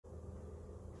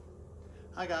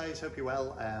Hi guys, hope you're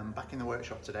well. Back in the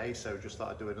workshop today, so just thought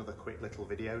I'd do another quick little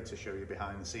video to show you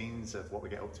behind the scenes of what we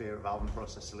get up to here at Valve &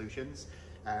 Process Solutions.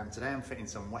 Today I'm fitting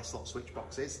some Westlock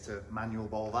Switchboxes to manual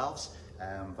ball valves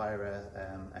via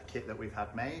a kit that we've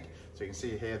had made. So you can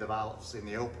see here the valves in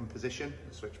the open position,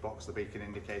 the switch box, the beacon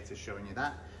indicator showing you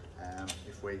that.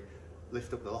 If we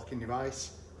lift up the locking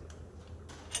device,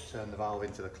 turn the valve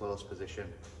into the closed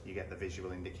position, you get the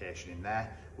visual indication in there.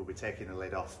 We'll be taking the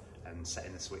lid off and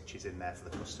setting the switches in there for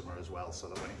the customer as well, so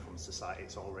that when it comes to site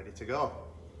it's all ready to go.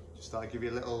 Just thought I'd give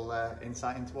you a little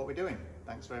insight into what we're doing.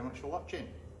 Thanks very much for watching.